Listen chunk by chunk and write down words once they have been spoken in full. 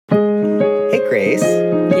Hey, Grace.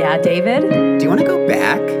 Yeah, David? Do you want to go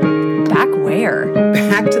back? Back where?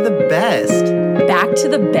 Back to the best. Back to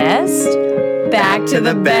the best? Back to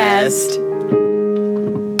the best.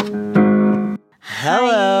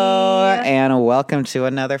 Hello, Hi. and welcome to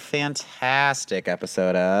another fantastic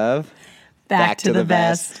episode of Back to the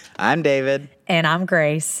best. I'm David. And I'm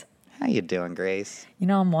Grace. How you doing, Grace? You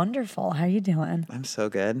know, I'm wonderful. How you doing? I'm so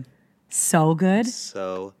good. So good.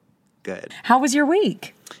 So good. How was your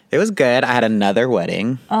week? It was good. I had another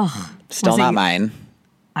wedding. Oh, Still was it not your- mine.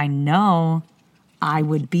 I know. I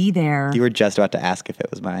would be there. You were just about to ask if it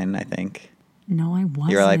was mine, I think. No, I wasn't.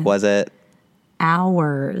 You were like, was it?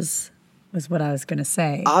 Ours was what I was going to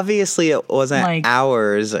say. Obviously, it wasn't Like,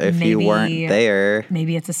 ours if you maybe- weren't there.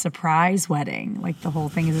 Maybe it's a surprise wedding. Like the whole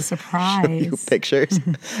thing is a surprise. You pictures.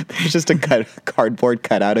 There's just a cardboard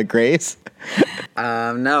cutout of Grace.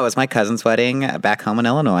 No, it was my cousin's wedding back home in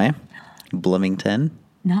Illinois, Bloomington.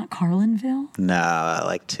 Not Carlinville? No,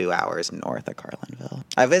 like 2 hours north of Carlinville.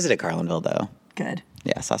 I visited Carlinville though. Good.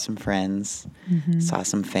 Yeah, saw some friends, saw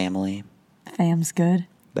some family. Fam's good.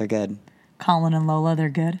 They're good. Colin and Lola, they're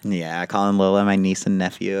good. Yeah, Colin, Lola, my niece and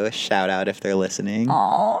nephew. Shout out if they're listening.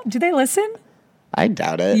 Oh, do they listen? I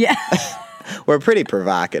doubt it. Yeah. We're pretty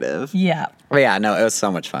provocative. Yeah. But yeah, no, it was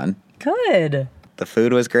so much fun. Good. The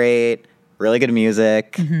food was great. Really good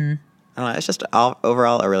music. I don't know, it's just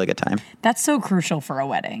overall a really good time. That's so crucial for a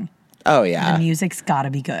wedding. Oh, The yeah. music's got to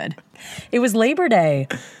be good. It was Labor Day.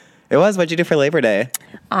 It was. What'd you do for Labor Day?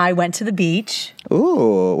 I went to the beach,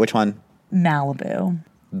 Ooh, which one? Malibu,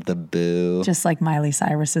 The Boo just like Miley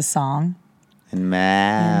Cyrus's song. in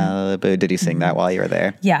Malibu. Did you sing that while you were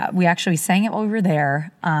there? Yeah, we actually sang it while we were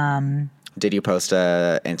there. Did you post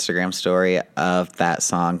a Instagram story of that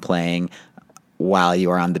song playing while you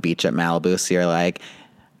were on the beach at Malibu? So you're like,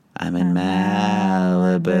 I'm in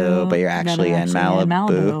Malibu, but you're actually in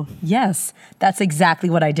Malibu. Yes, that's exactly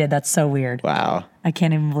what I did. That's so weird. Wow. I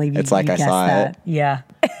can't even believe you, It's like you I guessed saw that. it. Yeah.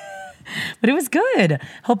 But it was good.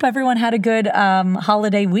 Hope everyone had a good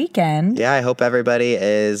holiday weekend. Yeah, I hope everybody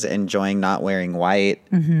is enjoying not wearing white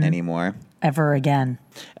anymore. Ever again.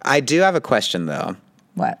 I do have a question, though.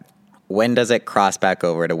 What? When does it cross back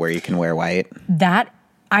over to where you can wear white? That,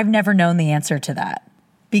 I've never known the answer to that.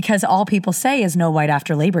 Because all people say is no white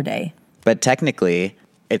after Labor Day. But technically,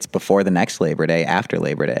 it's before the next Labor Day, after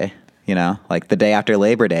Labor Day. You know, like the day after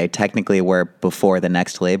Labor Day, technically we're before the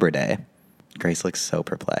next Labor Day. Grace looks so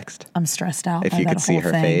perplexed. I'm stressed out. If by you that could see whole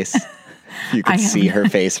her thing. face, you I could am. see her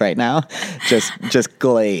face right now, just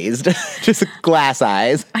glazed, just glass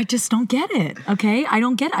eyes. I just don't get it. Okay, I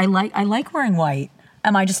don't get it. I like wearing white.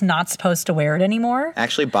 Am I just not supposed to wear it anymore?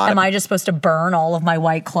 Actually, bought Am I just supposed to burn all of my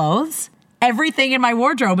white clothes? Everything in my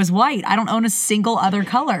wardrobe is white. I don't own a single other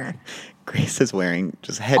color. Grace is wearing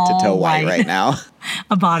just head to All toe white white. right now.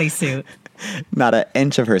 A bodysuit. Not an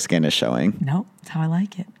inch of her skin is showing. Nope, that's how I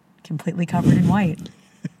like it. Completely covered in white.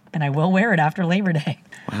 And I will wear it after Labor Day.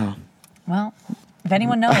 Wow. Well, if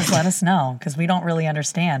anyone knows, let us know, because we don't really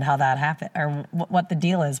understand how that happened or what the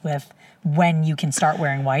deal is with when you can start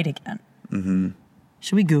wearing white again. Mm-hmm.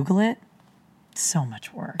 Should we Google it? So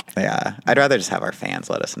much work. Yeah, I'd rather just have our fans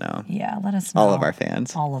let us know. Yeah, let us know. All of our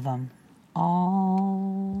fans. All of them.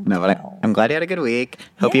 All. No, but I'm glad you had a good week.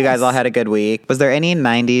 Hope you guys Yes. all had a good week. Was there any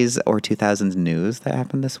 90s or 2000s news that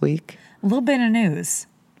happened this week? A little bit of news.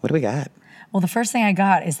 What do we got? Well, the first thing I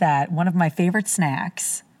got is that one of my favorite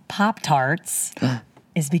snacks, Pop-Tarts,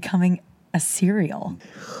 is becoming a cereal.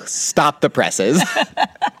 Stop the presses.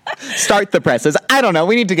 Start the presses. I don't know.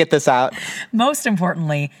 We need to get this out. Most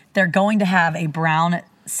importantly, they're going to have a brown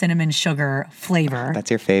cinnamon sugar flavor. That's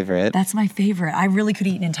your favorite. That's my favorite. I really could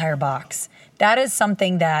eat an entire box. That is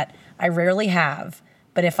something that I rarely have.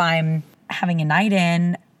 But if I'm having a night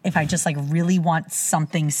in, if I just like really want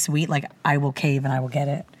something sweet, like I will cave and I will get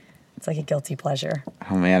it. It's like a guilty pleasure.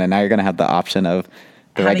 Oh, man. And now you're going to have the option of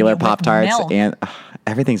the Having regular it with Pop-Tarts. milk. And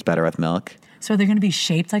everything's better with milk. So they're going to be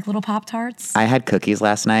shaped like little Pop-Tarts? I had cookies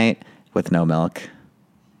last night with no milk.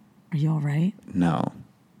 Are you all right? No.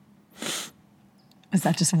 Is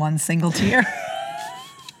that just one single tear?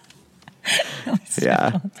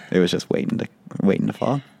 Yeah. It was just waiting to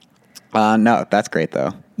fall. No, that's great,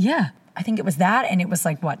 though. Yeah. I think it was that, and it was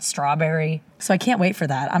like, what, strawberry? So I can't wait for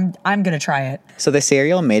that. I'm going to try it. So the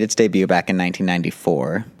cereal made its debut back in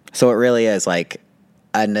 1994. So it really is like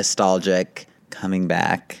a nostalgic coming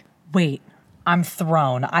back. Wait, I'm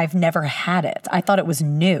thrown. I've never had it. I thought it was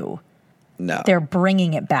new. No. They're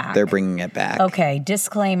bringing it back. They're bringing it back. Okay,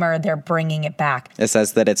 disclaimer, they're bringing it back. It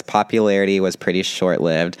says that its popularity was pretty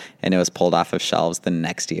short-lived and it was pulled off of shelves the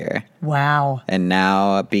next year. Wow. And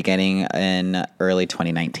now, beginning in early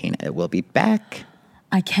 2019, it will be back.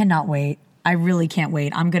 I cannot wait. I really can't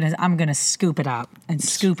wait. I'm gonna scoop it up and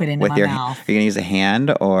scoop it into my mouth. Are you gonna use a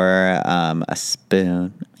hand or a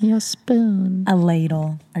spoon? Your spoon. A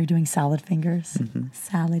ladle. Are you doing salad fingers?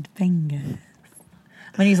 Salad fingers.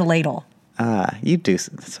 I'm gonna use a ladle. You do.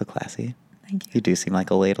 That's so classy. Thank you. You do seem like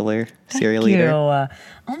a ladler, cereal Thank you. eater. Oh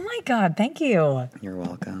my God, thank you. You're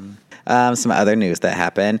welcome. Some other news that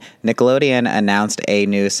happened. Nickelodeon announced a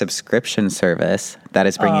new subscription service that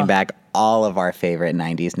is bringing back all of our favorite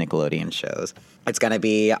 90s Nickelodeon shows. It's going to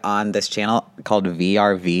be on this channel called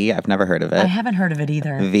VRV. I've never heard of it. I haven't heard of it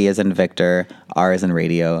either. V as in Victor, R as in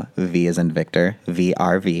radio, V as in Victor,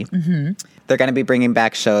 VRV. Mm-hmm. They're going to be bringing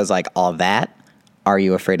back shows like All That, Are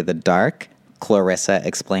You Afraid of the Dark, Clarissa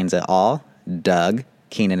Explains It All, Doug,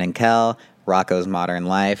 Keenan and Kel, Rocco's Modern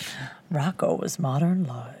Life. Rocco's Modern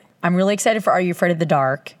Life. I'm really excited for Are You Afraid of the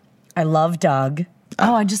Dark? I love Doug.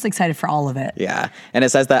 Oh, I'm just excited for all of it. Yeah. And it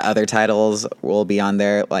says that other titles will be on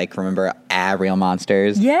there. Like, remember, Real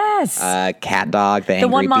Monsters? Yes. Cat Dog, The Angry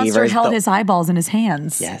one monster Beavers. held his eyeballs in his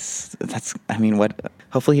hands. Yes. What?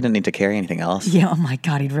 Hopefully he didn't need to carry anything else. Yeah, oh my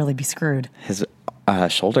God, he'd really be screwed. His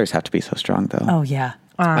shoulders have to be so strong, though. Oh, yeah.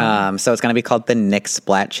 So it's going to be called the Nick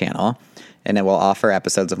Splat Channel, and it will offer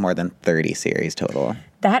episodes of more than 30 series total.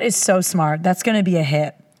 That is so smart. That's going to be a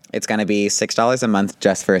hit. It's going to be $6 a month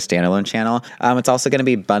just for a standalone channel. It's also going to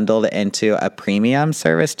be bundled into a premium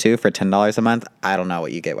service, too, for $10 a month. I don't know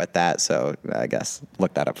what you get with that, so I guess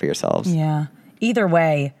look that up for yourselves. Yeah. Either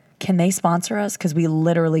way, can they sponsor us? Because we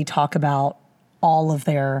literally talk about all of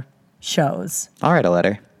their shows. I'll write a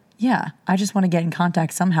letter. Yeah. I just want to get in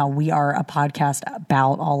contact somehow. We are a podcast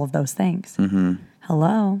about all of those things. Mm-hmm.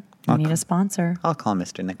 Hello. We need a sponsor. I'll call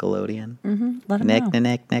Mr. Nickelodeon. Let him Nick, know.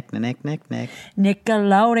 Nick.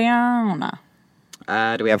 Nickelodeon.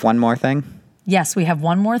 Do we have one more thing? Yes, we have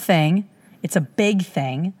one more thing. It's a big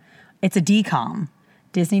thing. It's a DCOM.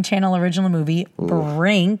 Disney Channel original movie,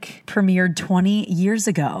 Brink, premiered 20 years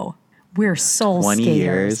ago. We're soul 20 skaters.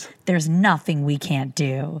 years. There's nothing we can't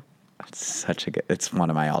do. It's one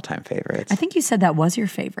of my all-time favorites. I think you said that was your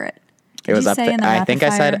favorite. It was you up say there. in the I think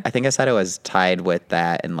rapid I said it was tied with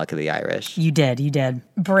that and Luck of the Irish. You did.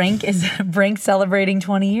 Brink celebrating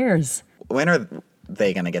 20 years. When are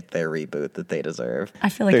they going to get their reboot that they deserve? I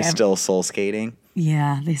feel like they're still soul skating.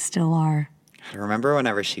 Yeah, they still are. I remember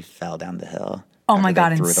whenever she fell down the hill. Oh my after God,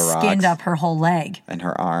 they and threw the skinned rocks up her whole leg. and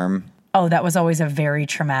her arm. Oh, that was always a very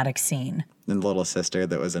traumatic scene. And the little sister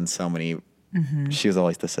that was in so many. Mm-hmm. She was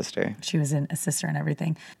always the sister. She was a sister and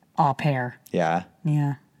everything. Au pair. Yeah.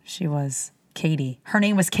 Yeah, she was Katie. Her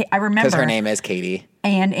name was Katie. I remember. Because her name is Katie.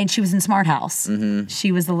 And she was in Smart House. Mm-hmm.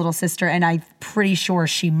 She was the little sister, and I'm pretty sure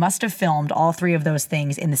she must have filmed all three of those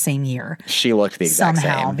things in the same year. She looked the exact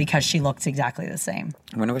Somehow, same. because she looks exactly the same.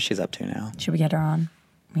 I wonder what she's up to now. Should we get her on?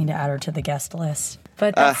 We need to add her to the guest list.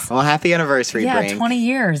 But that's, Well, happy anniversary, yeah, Brink. 20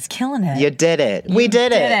 years, killing it. You did it. We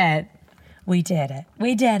did it. We did it.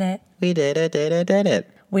 We did it.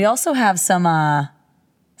 We also have some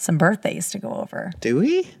birthdays to go over. Do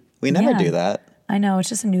we? We never Yeah. do that. I know, it's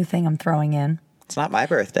just a new thing I'm throwing in. It's not my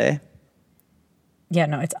birthday. Yeah,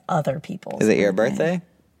 no, it's other people's. Is it your birthday?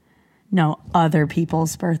 No, other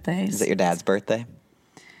people's birthdays. Is it your dad's birthday?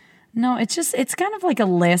 No, it's kind of like a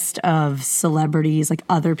list of celebrities, like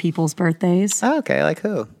other people's birthdays. Oh, okay, like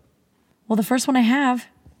who? Well, the first one I have,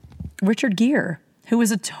 Richard Gere, who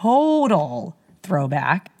is a total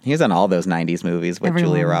throwback. He was in all those 90s movies with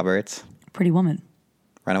Julia Everyone. Roberts. Pretty Woman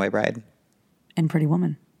Runaway Bride and Pretty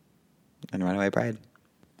Woman. and Runaway Bride.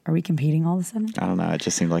 Are we competing all of a sudden? I don't know. It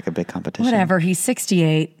just seemed like a big competition. Whatever. He's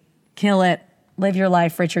 68. Kill it. Live your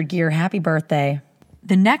life, Richard Gere. Happy birthday.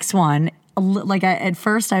 The next one, at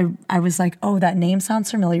first I was like, oh, that name sounds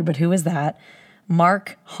familiar, but who is that?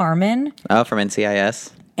 Mark Harmon Oh, from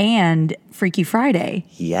NCIS? and Freaky Friday.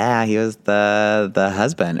 Yeah, he was the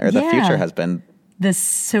husband or the Yeah. future husband.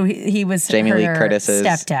 So he was Jamie Lee her Curtis's-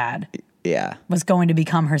 stepdad, Yeah. was going to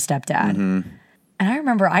become her stepdad. And I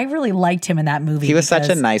remember I really liked him in that movie. He was such a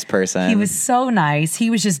because nice person. He was so nice.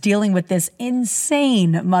 He was just dealing with this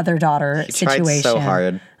insane mother-daughter He situation. tried so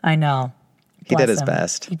hard. I know. He did Bless his him.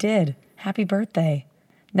 best. He did. Happy birthday.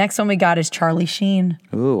 Next one we got is Charlie Sheen.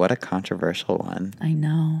 Ooh, what a controversial one. I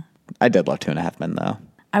know. I did love 2.5 Men, though.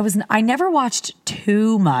 I never watched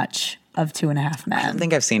too much of 2.5 Men. I don't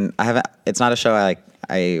think I haven't, it's not a show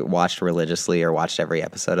I watched religiously or watched every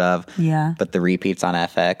episode of. Yeah. But the repeats on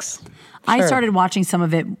FX. I Sure. started watching some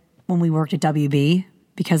of it when we worked at WB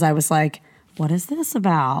because I was like, what is this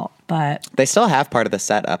about? But They still have part of the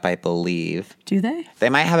set up, I believe. do they? They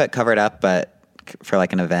might have it covered up, but for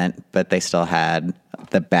like an event, but they still had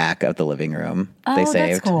the back of the living room. Oh, They that's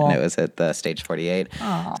saved. cool. And it was at the Stage 48.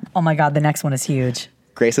 Oh my God, the next one is huge.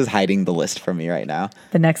 Grace is hiding the list from me right now.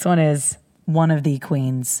 The next one is one of the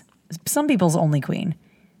queens. Some people's only queen.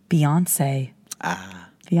 Beyonce.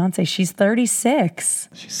 Beyonce, she's 36.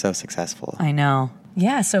 She's so successful. I know.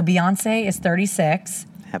 Yeah, so Beyonce is 36.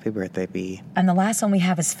 Happy birthday, B. And the last one we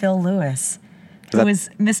have is Phil Lewis, who is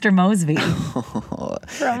Mr. Mosby.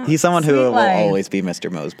 He's someone who Sweet will Life. always be Mr.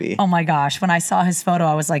 Mosby. Oh my gosh, when I saw his photo,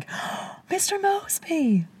 I was like, oh, Mr.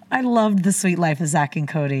 Mosby. I loved The Sweet Life of Zach and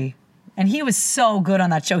Cody. And he was so good on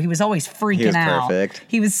that show. He was always freaking out. Perfect.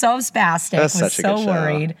 He was so spastic, That was was such a so good show.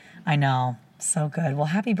 worried. I know. So good. Well,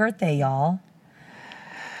 happy birthday, y'all.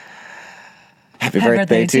 Happy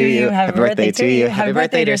birthday to you. Happy birthday to you. Happy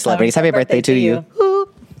birthday, dear celebrities. Happy birthday to you.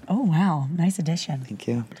 Oh, wow. Nice addition. Thank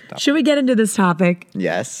you. Should we get into this topic?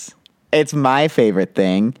 Yes. It's my favorite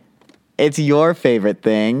thing. It's your favorite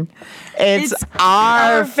thing. It's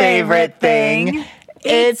our favorite thing.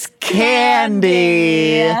 It's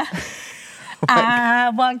candy.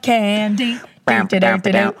 I want candy. I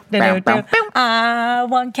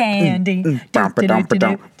want candy.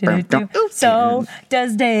 So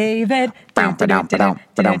does David.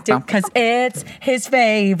 Because it's his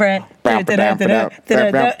favorite.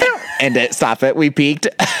 And stop it. We peaked.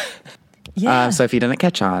 Yeah. So if you didn't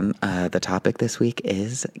catch on, the topic this week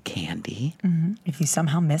is candy. If you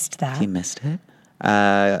somehow missed that. You missed it.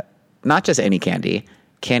 Not just any candy.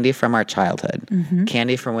 Candy from our childhood.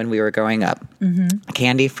 Candy from when we were growing up.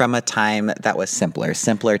 Candy from a time that was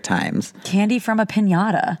simpler times. Candy from a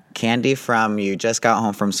piñata. Candy from you just got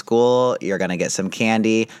home from school, you're going to get some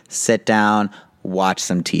candy, sit down, watch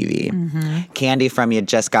some TV. Candy from you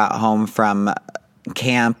just got home from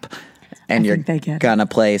camp and you're going to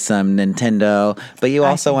play some Nintendo, but you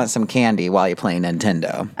also want some candy while you're playing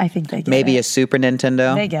Nintendo. I think they get Maybe it. a Super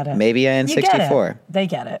Nintendo. They get it. Maybe an You get N64. it. They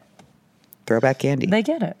get it. Throwback candy. They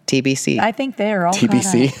get it. TBC. I think they're all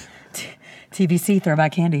TBC. caught up. TBC,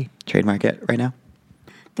 throwback candy. Trademark it right now.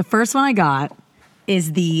 The first one I got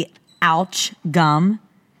is the Ouch gum.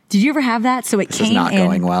 Did you ever have that? So it This came is not in.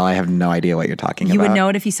 going well. I have no idea what you're talking about. You would know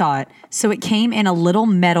it if you saw it. So it came in a little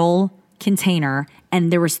metal container,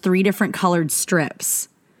 and there was 3 different colored strips,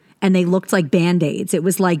 and they looked like Band-Aids. It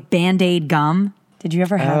was like Band-Aid gum. Did you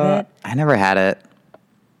ever have it? I never had it.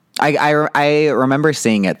 I remember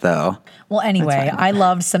seeing it though. Well, anyway, I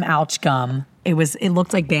loved some Ouch gum. It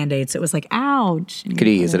looked like Band-Aids. So it was like, ouch. Could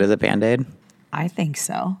you use it as a Band-Aid? I think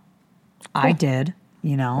so. I did,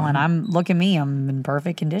 and look at me, I'm in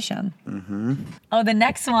perfect condition. Oh, the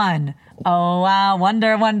next one. Oh, I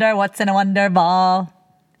wonder what's in a Wonder Ball.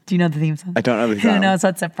 Do you know the theme song? I don't know the Who song. knows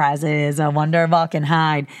what surprise is? A Wonder Ball can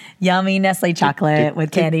hide. Yummy Nestle chocolate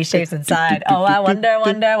with candy shapes inside. Oh, I wonder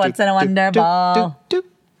what's in a Wonder Ball.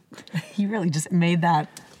 You really just made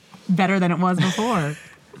that better than it was before.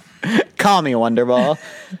 Call me Wonder Ball.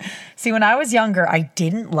 See, when I was younger, I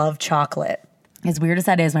didn't love chocolate. As weird as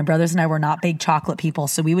that is, my brothers and I were not big chocolate people,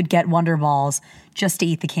 so we would get Wonder Balls just to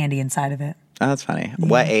eat the candy inside of it. Oh, that's funny.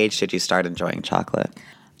 What age did you start enjoying chocolate?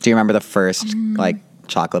 Do you remember the first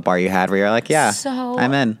chocolate bar you had where you're like, yeah, So-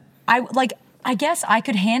 I'm in? I guess I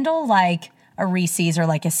could handle like a Reese's or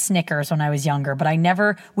like a Snickers when I was younger, but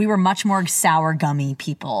we were much more sour gummy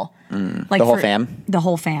people. Like The whole fam? The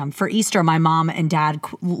whole fam. For Easter, my mom and dad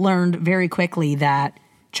learned very quickly that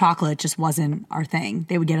chocolate just wasn't our thing.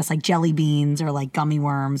 They would get us like jelly beans or like gummy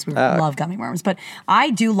worms. We love gummy worms, but I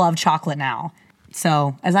do love chocolate now.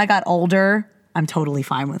 So as I got older, I'm totally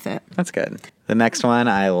fine with it. That's good. The next one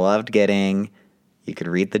I loved getting, you could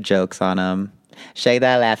read the jokes on them. Shake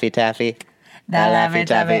that Laffy Taffy. That Laffy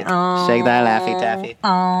Taffy. Shake that Laffy Taffy.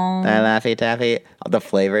 That Laffy Taffy. All the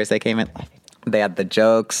flavors they came in. They had the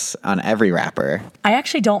jokes on every wrapper. I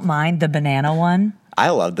actually don't mind the banana one. I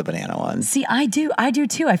love the banana ones. See, I do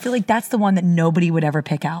too. I feel like that's the one that nobody would ever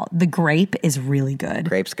pick out. The grape is really good.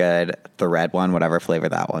 Grape's good. The red one, whatever flavor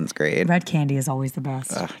that one's great. Red candy is always the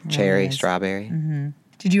best. It really Cherry, is. strawberry.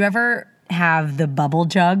 Did you ever have the bubble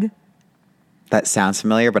jug? That sounds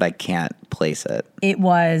familiar, but I can't place it. It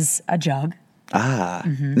was a jug. Now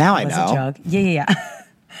I It was know. a jug. Yeah.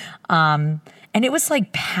 And it was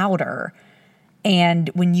like powder. And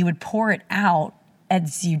when you would pour it out,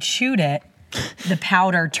 as you chewed it, the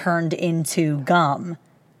powder turned into gum.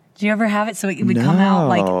 Did you ever have it? So it would come out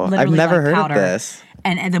like No, literally I've never like heard of powder. this.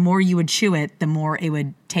 And the more you would chew it, the more it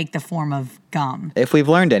would take the form of gum. If we've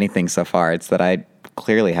learned anything so far, it's that I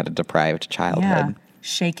clearly had a deprived childhood. Yeah.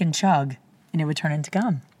 Shake and chug, and it would turn into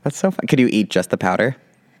gum. That's so fun. Could you eat just the powder?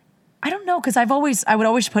 I don't know, because I would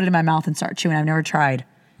always put it in my mouth and start chewing. I've never tried.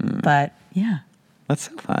 But yeah. That's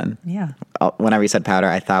so fun. Yeah. Whenever you said powder,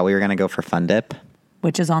 I thought we were going to go for Fun Dip.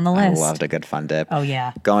 Which is on the I list. loved a good Fun Dip. Oh,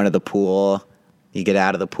 yeah. Going to the pool. You get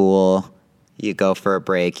out of the pool. You go for a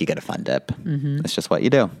break, you get a fun dip. It's just what you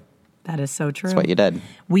do. That is so true. It's what you did.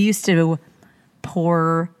 We used to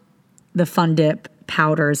pour the Fun Dip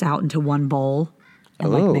powders out into one bowl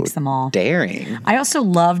and like mix them all. Daring. I also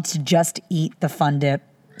loved to just eat the Fun Dip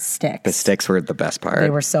sticks. The sticks were the best part. They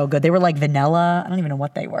were so good. They were like vanilla. I don't even know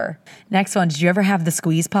what they were. Next one, did you ever have the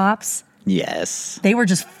Squeeze Pops? Yes. They were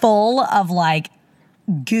just full of like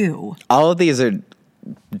goo. All of these are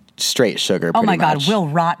straight sugar. Oh my much. God, will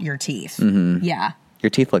rot your teeth. Yeah. Your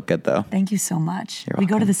teeth look good though. Thank you so much. You're We go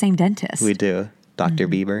to welcome. the same dentist. We do. Dr.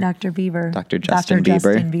 Bieber. Dr. Bieber. Dr. Justin Bieber.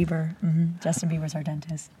 Justin Bieber. Justin Bieber's our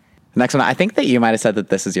dentist. Next one. I think that you might have said that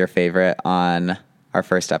this is your favorite on our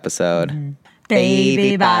first episode.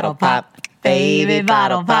 Baby bottle pop. Baby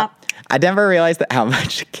bottle pop. I never realized that how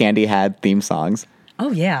much Candy had theme songs.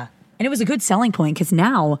 Oh yeah, and it was a good selling point because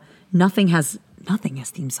now nothing has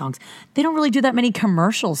theme songs. They don't really do that many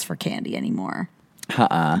commercials for Candy anymore.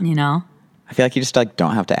 You know. I feel like you just like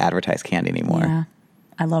don't have to advertise Candy anymore. Yeah.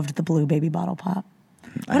 I loved the blue baby bottle pop.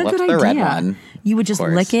 I What a loved good the idea. red one. You would just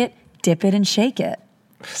course. lick it, dip it, and shake it.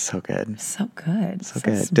 So good. So good. So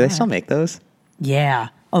good. Do they still make those? Yeah.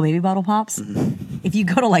 Oh, baby bottle pops? If you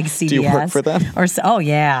go to like CVS. Do you work for them? Oh,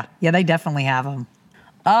 yeah. Yeah, they definitely have them.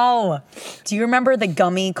 Oh, do you remember the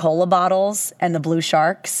gummy cola bottles and the blue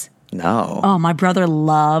sharks? No. Oh, my brother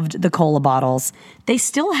loved the cola bottles. They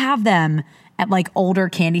still have them at like older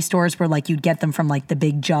candy stores where like you'd get them from like the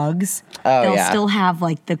big jugs. Oh, They'll yeah. still have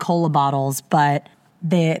like the cola bottles, but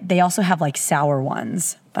they also have like sour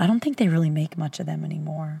ones. But I don't think they really make much of them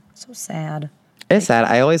anymore. So sad. It's sad.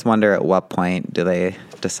 I always wonder at what point do they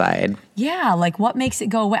decide. Yeah, like what makes it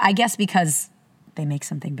go away? I guess because they make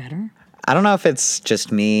something better. I don't know if it's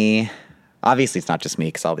just me. Obviously, it's not just me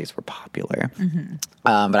because all these were popular.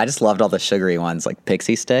 But I just loved all the sugary ones, like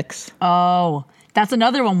Pixie Sticks. Oh, that's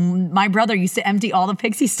another one. My brother used to empty all the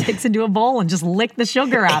Pixie Sticks into a bowl and just lick the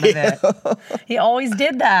sugar out of it. He always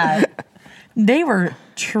did that. They were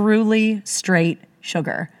truly straight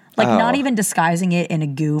sugar. Like not even disguising it in a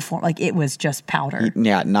goo form. Like it was just powder.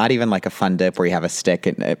 Yeah, not even like a fun dip where you have a stick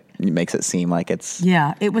and it makes it seem like it's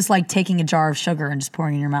Yeah, it was like taking a jar of sugar and just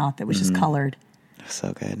pouring it in your mouth. It was just colored.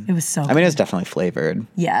 so good. It was so I mean, it was definitely flavored.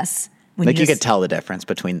 Yes. When Like you just- could tell the difference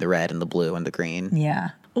between the red and the blue and the green. Yeah.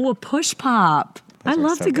 Oh, a push pop. I were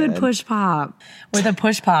loved so a good good. push pop. With a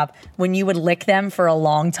push pop, when you would lick them for a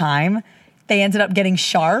long time, they ended up getting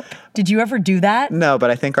sharp. Did you ever do that? No,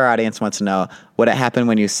 but I think our audience wants to know, would it happen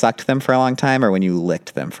when you sucked them for a long time or when you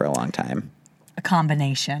licked them for a long time? A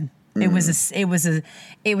combination. It was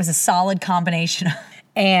a solid combination,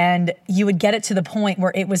 and you would get it to the point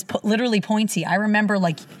where it was literally pointy. I remember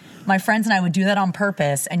like my friends and I would do that on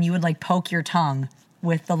purpose, and you would like poke your tongue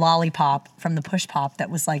with the lollipop from the push pop that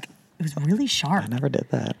was like it was really sharp. I never did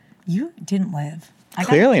that. You didn't live.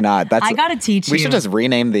 Clearly not. I gotta teach We you. should just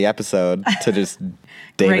rename the episode to just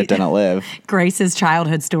David Great. Didn't Live. Grace's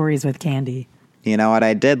childhood stories with Candy. You know what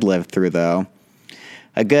I did live through though?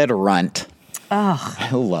 A good runt. Oh,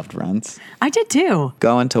 I loved runts. I did too.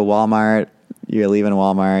 Going to Walmart, you're leaving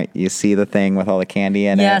Walmart, you see the thing with all the candy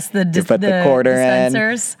in Yes, it. the you put the the quarter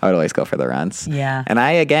dispensers. in. I would always go for the runts. Yeah. And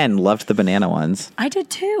I again loved the banana ones. I did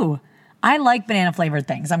too. I like banana flavored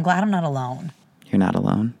things. I'm glad I'm not alone. You're not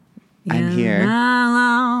alone. I'm here. Not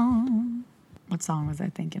alone. What song was I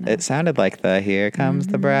thinking of? It sounded like the "Here Comes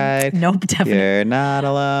the Bride." Nope, definitely. You're not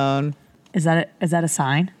alone. Is that a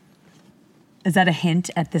sign? Is that a hint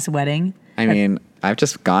at this wedding? I mean, I've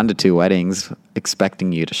just gone to 2 weddings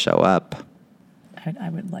expecting you to show up. I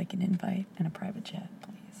would like an invite and a private jet,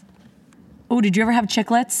 please. Oh, did you ever have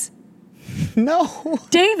chiclets? No.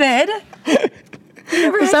 David! You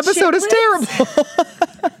never This had episode is chiclets?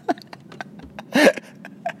 terrible.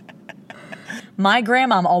 My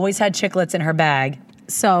grandmom always had chiclets in her bag.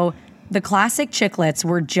 So the classic chiclets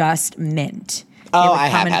were just mint. Oh, They would I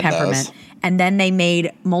come have in had peppermint. those. And then they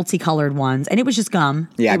made multicolored ones, and it was just gum.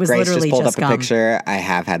 Yeah, it was Grace just literally pulled up a gum. picture. I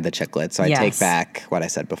have had the chiclets, so I take Yes. back what I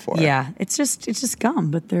said before. Yeah, it's just gum,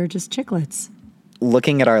 but they're just chiclets.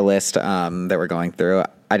 Looking at our list that we're going through,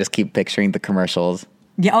 I just keep picturing the commercials.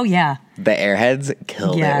 Yeah. Oh yeah. The Airheads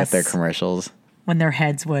killed it with their Yes. commercials. When their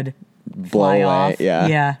heads would Blow fly away. off. Yeah.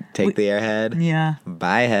 Yeah. Take the Airhead. Yeah.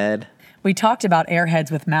 Bye, head. We talked about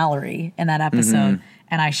Airheads with Mallory in that episode, Mm-hmm.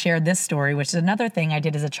 and I shared this story, which is another thing I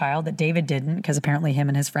did as a child that David didn't, because apparently him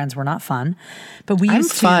and his friends were not fun. But we I'm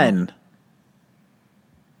used to. fun.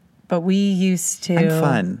 But we used to. I'm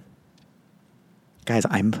fun. Guys,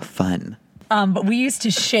 I'm fun. But we used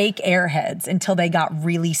to shake Airheads until they got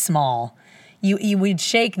really small. You would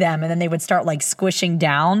shake them, and then they would start like squishing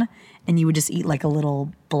down, and you would just eat like a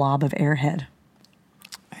little blob of Airhead.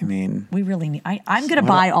 I I mean, We really need. I'm going to What a-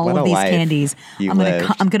 buy all what of a these life candies. you I'm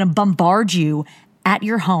lived. going to bombard you at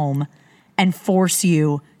your home and force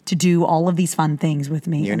you to do all of these fun things with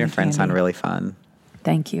me. you and your the friends sound candy. really fun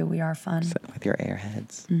Thank you. We are fun. with your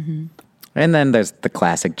airheads. And then there's the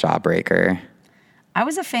classic Jawbreaker. I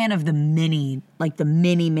was a fan of the mini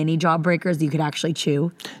Jawbreakers that you could actually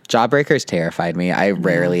chew. Jawbreakers terrified me. I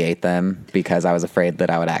rarely ate them because I was afraid that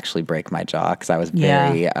I would actually break my jaw because I was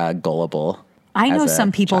very gullible. I know as a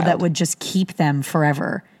some people that child. would just keep them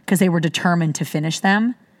forever because they were determined to finish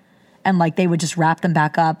them. And like they would just wrap them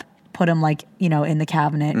back up, put them like, in the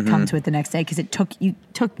cabinet, Mm-hmm. come to it the next day because it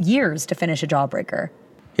took years to finish a Jawbreaker.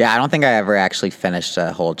 Yeah, I don't think I ever actually finished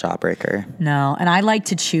a whole Jawbreaker. No, and I like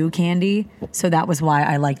to chew candy, so that was why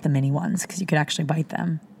I like the mini ones because you could actually bite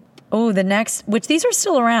them. Oh, the next, which these are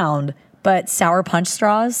still around, but Sour Punch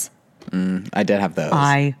straws. I did have those.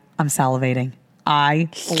 I'm salivating. I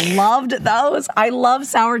loved those. I love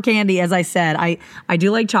sour candy, as I said. I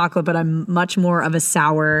do like chocolate, but I'm much more of a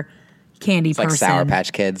sour candy like person. Sour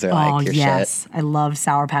Patch Kids are like your yes. shit. I love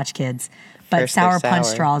Sour Patch Kids. But First they're Sour Punch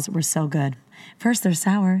sour. straws were so good. First they're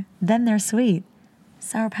sour, then they're sweet.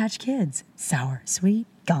 Sour Patch Kids. Sour, sweet,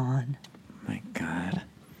 gone. My God.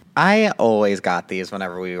 I always got these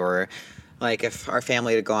whenever we were, like, if our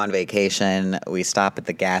family would go on vacation, we stop at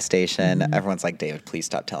the gas station. Everyone's like, David, please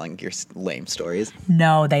stop telling your lame stories.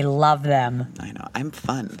 No, they love them. I know. I'm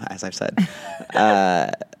fun, as I've said.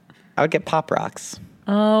 I would get Pop Rocks.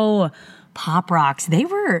 Oh, Pop Rocks.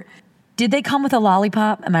 Did they come with a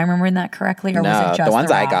lollipop? Am I remembering that correctly? Or was No, it just the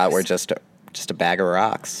ones I got rocks? were just a bag of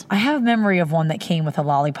rocks. I have memory of one that came with a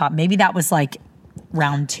lollipop. Maybe that was like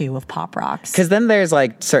round 2 of Pop Rocks. Because then there's,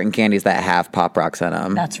 like, certain candies that have Pop Rocks in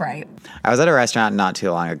them. That's right. I was at a restaurant not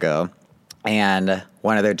too long ago, and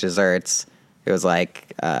one of their desserts, it was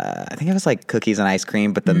like, I think it was like cookies and ice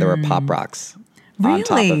cream, but then there were Pop Rocks on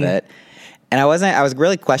top of Really? it. And I was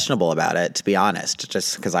really questionable about it, to be honest,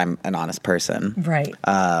 just because I'm an honest person. Right.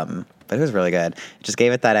 But it was really good. It just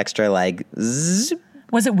gave it that extra, like, zzz.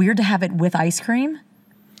 Was it weird to have it with ice cream?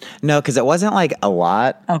 No, because it wasn't like a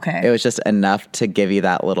lot. Okay. It was just enough to give you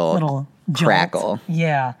that little Jolt. crackle.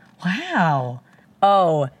 Yeah. Wow.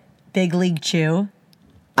 Oh, Big League Chew.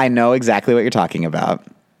 I know exactly what you're talking about.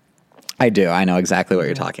 I do. I know exactly what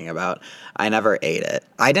you're talking about. I never ate it.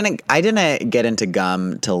 I didn't get into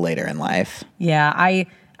gum till later in life. Yeah, I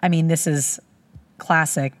mean, this is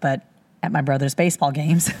classic, but at my brother's baseball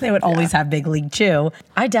games, they would always have Big League Chew.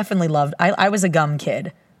 I definitely loved, I was a gum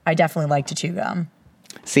kid. I definitely liked to chew gum.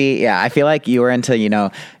 See, yeah, I feel like you were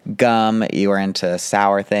into, gum, you were into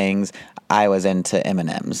sour things. I was into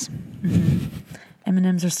M&Ms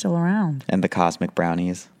M&Ms are still around. and the Cosmic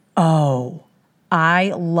Brownies. Oh,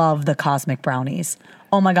 I love the Cosmic Brownies.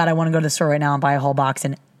 Oh my God, I want to go to the store right now and buy a whole box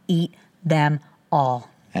and eat them all.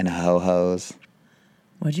 And ho-hos.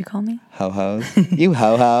 What'd you call me? Ho-hos? You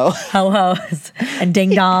ho-ho. Ho-hos and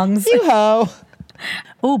ding-dongs. You ho.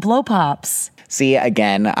 Ooh, blow pops. See,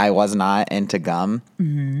 again, I was not into gum.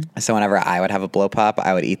 So whenever I would have a blow pop,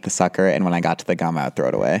 I would eat the sucker. And when I got to the gum, I would throw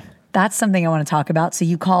it away. That's something I want to talk about. So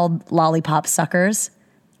you called lollipop suckers.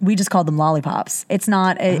 We just called them lollipops. It's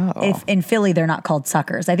not, if in Philly, they're not called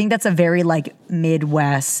suckers. I think that's a very like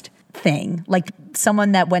Midwest thing. Like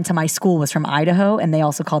someone that went to my school was from Idaho and they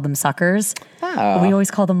also called them suckers. But we always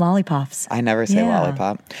call them lollipops. I never say Yeah.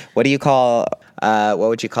 lollipop. What do you call, what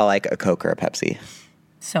would you call like a Coke or a Pepsi?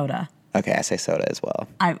 Soda. Okay, I say soda as well.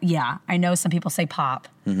 I know some people say pop.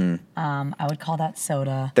 I would call that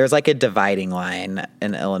soda. There's like a dividing line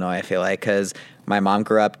in Illinois, I feel like, because my mom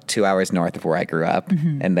grew up 2 hours north of where I grew up,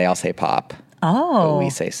 and they all say pop. Oh. But we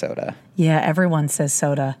say soda. Yeah, everyone says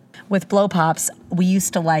soda. With blow pops, we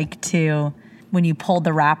used to like to, when you pulled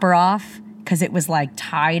the wrapper off, because it was like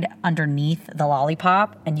tied underneath the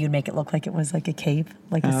lollipop, and you'd make it look like it was like a cape,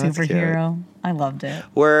 like a that's cute. superhero. I loved it.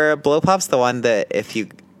 Were blow pops the one that if you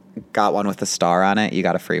got one with a star on it, you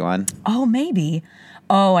got a free one? Oh, maybe.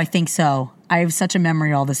 Oh, I think so. I have such a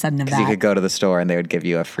memory all of a sudden of that. You could go to the store and they would give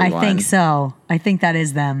you a free I one. think so. I think that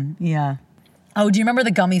is them. Yeah. Oh, do you remember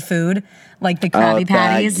the gummy food? Like the Krabby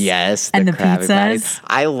Patties? Yes. And the Krabby pizzas? Patties.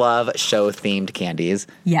 I love show-themed candies.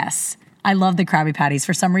 Yes. I love the Krabby Patties.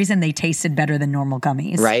 For some reason, they tasted better than normal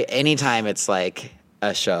gummies. Right? Anytime it's like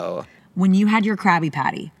a show. When you had your Krabby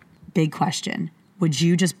Patty, big question, would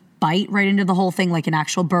you just bite right into the whole thing like an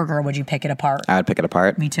actual burger, or would you pick it apart? I would pick it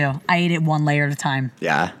apart. Me too. I ate it one layer at a time.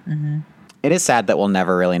 Yeah. It is sad that we'll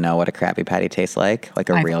never really know what a Krabby Patty tastes like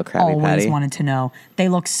a real Krabby I've always Patty. wanted to know. They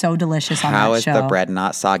look so delicious on How that is show. the bread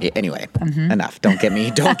not soggy? Anyway, enough. Don't get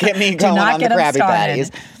me going not on the get 'em Krabby started.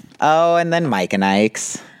 Patties. Oh, and then Mike and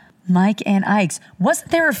Ike's. Mike and Ike's.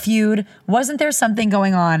 Wasn't there a feud? Wasn't there something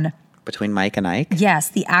going on? Between Mike and Ike? Yes,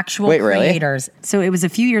 the actual Wait, really? creators. So it was a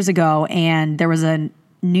few years ago, and there was a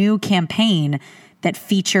new campaign that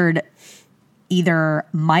featured either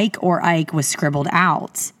Mike or Ike was scribbled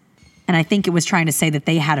out. And I think it was trying to say that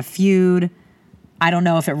they had a feud. I don't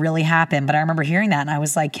know if it really happened, but I remember hearing that, and I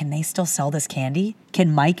was like, can they still sell this candy?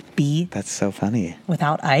 Can Mike be That's so funny.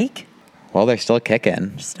 without Ike? Well, they're still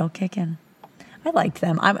kicking. Still kicking. I liked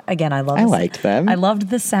them. I liked them. I loved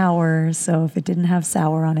the sour, so if it didn't have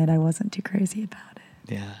sour on it, I wasn't too crazy about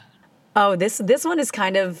it. Yeah. Oh, this one is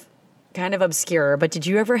kind of obscure, but did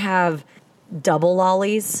you ever have double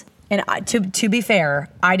lollies? And to be fair,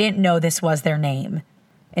 I didn't know this was their name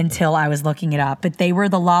until I was looking it up, but they were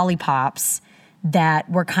the lollipops that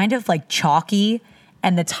were kind of like chalky,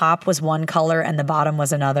 and the top was one color and the bottom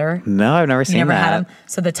was another. No, I've never seen You never that. had them?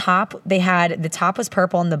 So the top was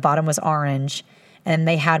purple and the bottom was orange. And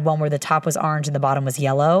they had one where the top was orange and the bottom was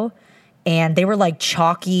yellow. And they were like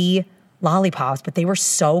chalky lollipops, but they were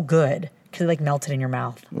so good because they like melted in your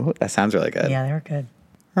mouth. Ooh, that sounds really good. Yeah, they were good.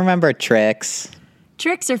 Remember Tricks?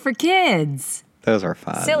 Tricks are for kids. Those were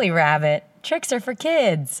fun. Silly rabbit. Tricks are for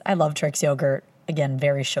kids. I love Tricks yogurt. Again,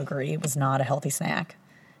 very sugary. It was not a healthy snack.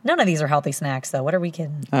 None of these are healthy snacks, though. What are we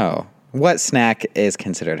kidding? Oh, what snack is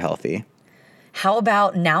considered healthy? How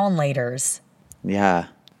about now and laters? Yeah.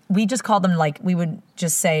 We just called them, like, we would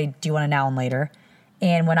just say, do you want a now and later?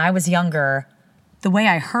 And when I was younger, the way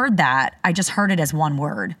I heard that, I just heard it as one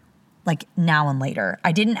word, like now and later.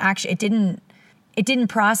 I didn't actually, it didn't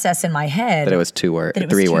process in my head. That it was two words, that it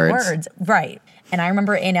was three two words. Right. And I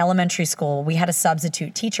remember in elementary school, we had a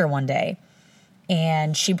substitute teacher one day,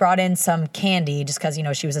 and she brought in some candy just because,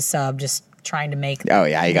 she was a sub, just trying to make Oh,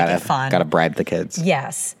 yeah, you make it fun. gotta bribe the kids.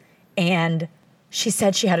 Yes. And she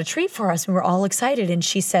said she had a treat for us. We were all excited. And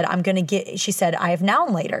she said, she said, I have now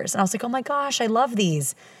and laters. And I was like, oh my gosh, I love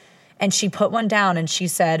these. And she put one down and she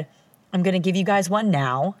said, I'm going to give you guys one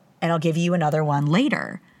now and I'll give you another one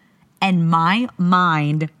later. And my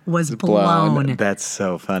mind was blown. That's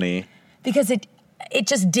so funny. Because it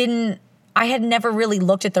just didn't, I had never really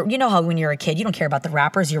looked at you know how when you're a kid, you don't care about the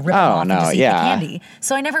wrappers, you're ripping off and just eat the candy.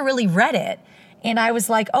 So I never really read it. And I was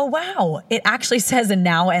like, oh, wow, it actually says a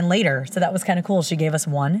now and later. So that was kind of cool. She gave us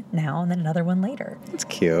one now and then another one later. That's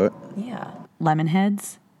cute. Yeah. Lemon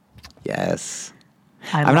heads. Yes.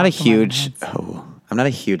 I'm not a huge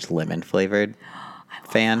lemon flavored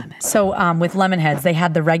fan. So with lemon heads, they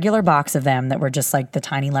had the regular box of them that were just like the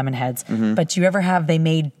tiny lemon heads. Mm-hmm. But do you ever they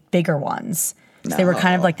made bigger ones? So they were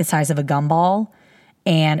kind of like the size of a gumball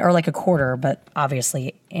or like a quarter, but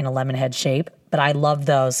obviously in a lemon head shape. But I loved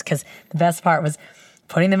those because the best part was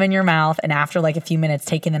putting them in your mouth and after like a few minutes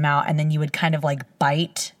taking them out, and then you would kind of like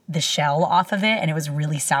bite the shell off of it and it was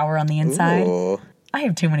really sour on the inside. Ooh. I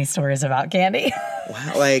have too many stories about candy.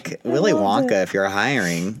 Wow, like Willy Wonka if you're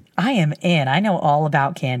hiring. I am in. I know all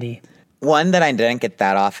about candy. One that I didn't get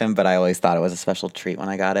that often, but I always thought it was a special treat when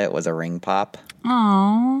I got it, was a ring pop.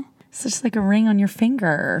 Aww. It's just like a ring on your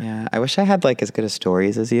finger. Yeah, I wish I had like as good of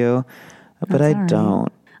stories as you, but I don't.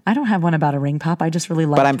 I don't have one about a ring pop. I just really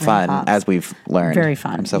like. But I'm fun, as we've learned. Very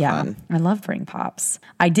fun. I'm so fun. I love ring pops.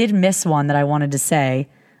 I did miss one that I wanted to say.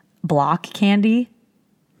 Block candy.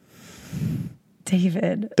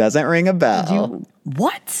 David. Doesn't ring a bell.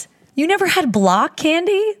 What? You never had block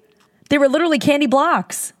candy? They were literally candy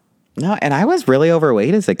blocks. No, and I was really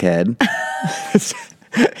overweight as a kid.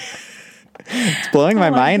 It's blowing my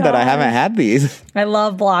mind that I haven't had these. I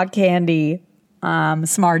love block candy.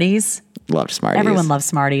 Smarties. Loved Smarties. Everyone loves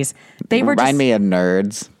Smarties. They were Remind me of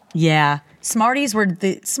Nerds. Yeah. Smarties were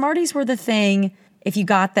the thing. If you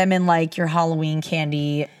got them in like your Halloween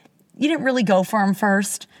candy, you didn't really go for them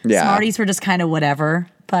first. Yeah. Smarties were just kind of whatever,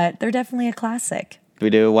 but they're definitely a classic. Do we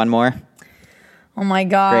do one more? Oh my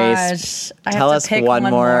gosh. Grace, I tell have us to pick one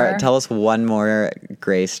more. more. Tell us one more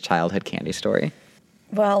Grace childhood candy story.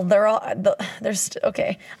 Well,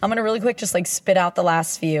 okay. I'm going to really quick just like spit out the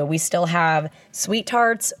last few. We still have Sweet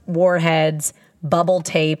Tarts, Warheads, Bubble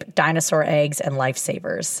Tape, Dinosaur Eggs, and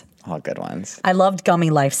Lifesavers. All good ones. I loved gummy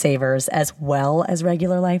Lifesavers as well as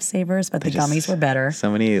regular Lifesavers, but the gummies were better.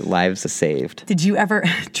 So many lives saved. Did you ever,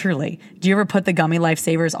 truly, do you ever put the gummy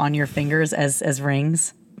Lifesavers on your fingers as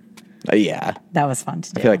rings? Yeah. That was fun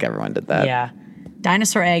to do. I feel like everyone did that. Yeah.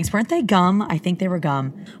 Dinosaur eggs, weren't they gum? I think they were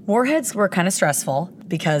gum. Warheads were kind of stressful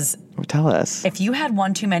because Well, tell us. if you had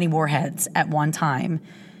one too many warheads at one time,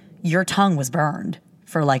 your tongue was burned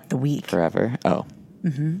for like the week. Forever. Oh,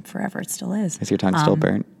 Forever, it still is. is your tongue still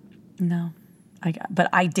burnt? No. But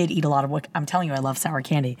I did eat a lot of what I'm telling you, I love sour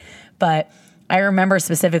candy. But I remember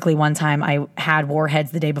specifically one time I had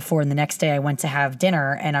Warheads the day before, and the next day I went to have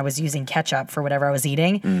dinner, and I was using ketchup for whatever I was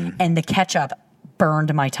eating, and the ketchup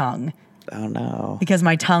burned my tongue. Oh, no. Because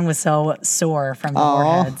my tongue was so sore from the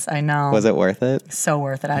Warheads. I know. Was it worth it? So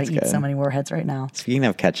worth it. I'd eat so many Warheads right now. Speaking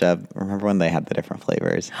of ketchup, remember when they had the different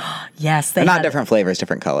flavors? Yes. They Not had, different flavors,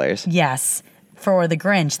 different colors. Yes. For the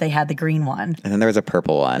Grinch, they had the green one. And then there was a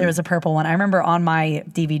purple one. There was a purple one. I remember on my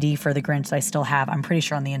DVD for the Grinch that I still have, I'm pretty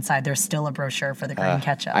sure on the inside there's still a brouture for the green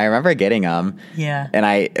ketchup. I remember getting them. Yeah. And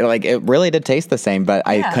it really did taste the same, but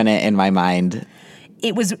I couldn't in my mind.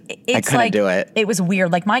 It's couldn't like, do it. It was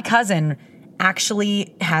weird. Like my cousin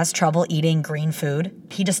actually has trouble eating green food.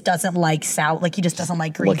 He just doesn't like he just doesn't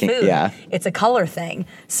like green food. Yeah. It's a color thing.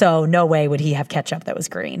 So no way would he have ketchup that was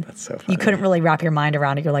green. That's so funny. You couldn't really wrap your mind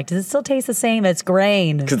around it. You're like, does it still taste the same? It's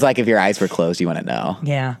green. Because if your eyes were closed, you wouldn't know.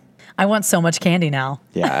 Yeah. I want so much candy now.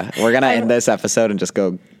 Yeah. We're going to end this episode and just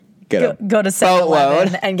go get a Go to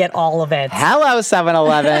 7-Eleven and get all of it. Hello,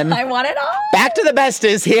 7-Eleven. I want it all. Back to the Best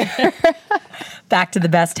is here. Back to the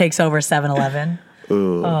Best takes over 7-Eleven.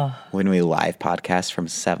 Ooh, when we live podcast from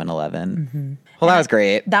 7-Eleven. Well, that was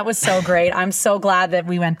great. That was so great. I'm so glad that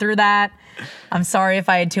we went through that. I'm sorry if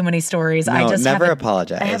I had too many stories. No, I just never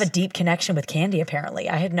apologize. I have a deep connection with candy, apparently.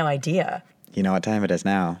 I had no idea. You know what time it is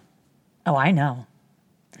now? Oh, I know.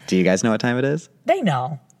 Do you guys know what time it is? They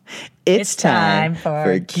know. It's time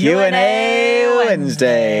for Q&A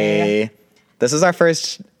Wednesday. This is our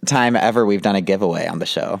first time ever we've done a giveaway on the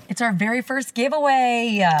show. It's our very first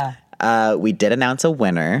giveaway. We did announce a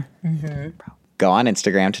winner. Go on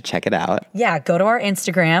Instagram to check it out. Yeah, go to our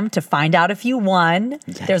Instagram to find out if you won.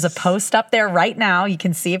 Yes. There's a post up there right now. You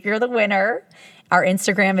can see if you're the winner. Our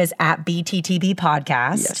Instagram is at BTTB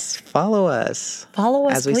Podcast. Yes, follow us. Follow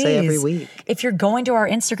us, as we please. say every week. If you're going to our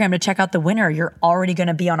Instagram to check out the winner, you're already going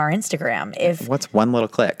to be on our Instagram. What's one little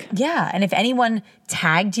click? Yeah, and if anyone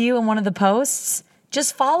tagged you in one of the posts,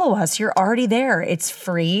 just follow us. You're already there. It's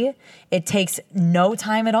free. It takes no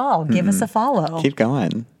time at all. Give us a follow. Keep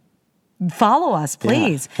going. Follow us,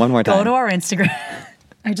 please. Yeah. One more time. Go to our Instagram.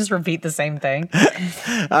 I just repeat the same thing.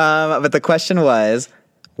 But the question was,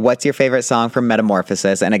 what's your favorite song from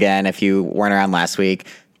Metamorphosis? And again, if you weren't around last week,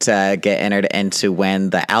 to get entered into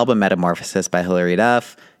win the album Metamorphosis by Hilary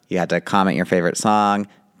Duff, you had to comment your favorite song,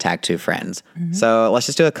 tag 2 friends. So let's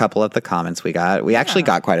just do a couple of the comments we got. We actually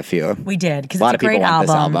got quite a few. We did, because A lot it's of a people great want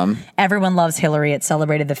this album. album. Everyone loves Hillary. It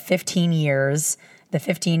celebrated the 15-year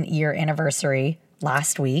anniversary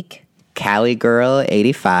last week. Cali Girl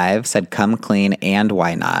 85 said "Come Clean" and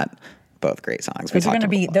 "Why Not." Both great songs. Those are going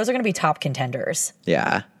to be top contenders.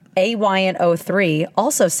 Yeah. AYN03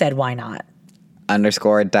 also said "Why Not."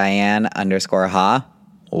 _Diane_ha.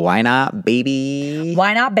 Why not, baby?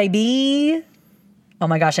 Why not, baby? Oh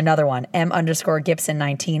my gosh, another one.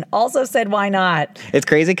 M_Gibson19 also said "Why not." It's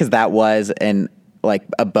crazy because that was a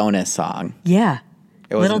bonus song. Yeah.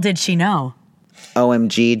 was- Little did she know.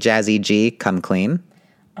 OMG Jazzy G, "Come Clean."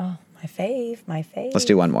 Oh, my fave. Let's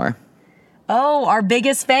do one more. Oh, our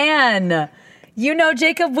biggest fan. You know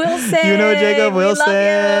Jacob Wilson. You know Jacob We Wilson.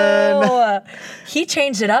 love you. He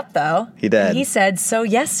changed it up though. He did. And he said, "So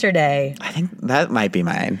yesterday." I think that might be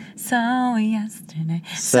mine. So yesterday.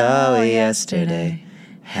 So yesterday,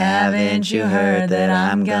 haven't you heard that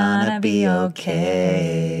I'm gonna be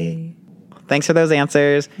okay? Thanks for those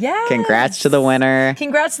answers. Yes. Congrats to the winner.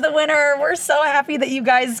 Congrats to the winner. We're so happy that you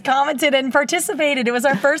guys commented and participated. It was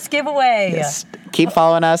our first giveaway. Yes. Keep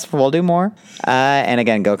following us. We'll do more. And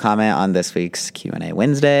again, go comment on this week's Q&A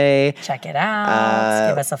Wednesday. Check it out.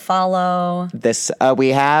 Give us a follow. This we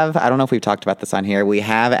have. I don't know if we've talked about this on here. We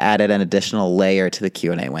have added an additional layer to the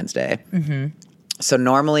Q&A Wednesday. So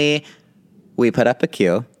normally we put up a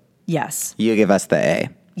Q. Yes. You give us the A.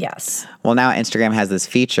 Yes. Well, now Instagram has this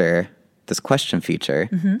feature, this question feature.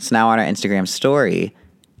 So now on our Instagram story,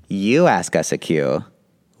 you ask us a Q.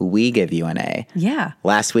 We give you an A. Yeah.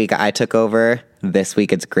 Last week I took over. This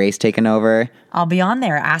week it's Grace taking over. I'll be on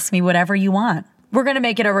there. Ask me whatever you want. We're going to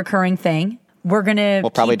make it a recurring thing. We'll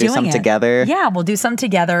probably do some together. Yeah, we'll do some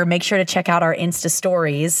together. Make sure to check out our Insta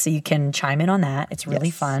stories so you can chime in on that. It's really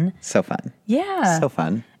fun. So fun. Yeah. So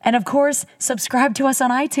fun. And of course, subscribe to us on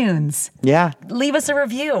iTunes. Yeah. Leave us a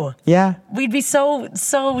review. Yeah. We'd be so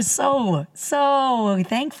thankful.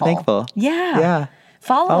 Thankful. Yeah. Yeah.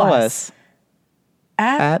 Follow us.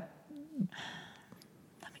 At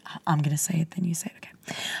I'm going to say it, then you say it. Okay.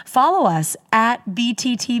 Follow us at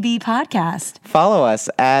BTTB Podcast. Follow us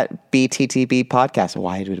at BTTB Podcast.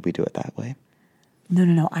 Why did we do it that way?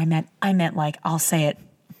 No. I meant like I'll say it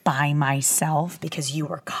by myself because you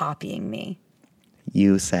were copying me.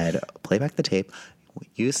 You said, play back the tape.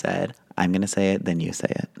 You said, I'm going to say it, then you say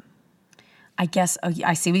it. I guess,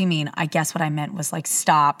 I see what you mean. I guess what I meant was like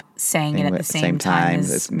stop saying it at the same time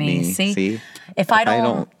as me. See? If I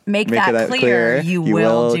don't make that clear, you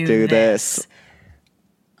will do this.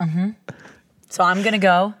 So I'm going to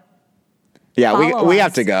go. Yeah, we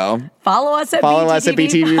have to go. Follow us at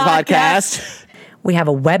BTTB Podcast. We have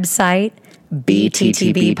a website,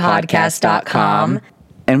 bttbpodcast.com.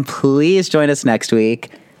 And please join us next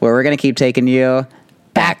week where we're going to keep taking you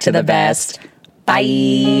back to the best.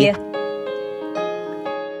 Bye.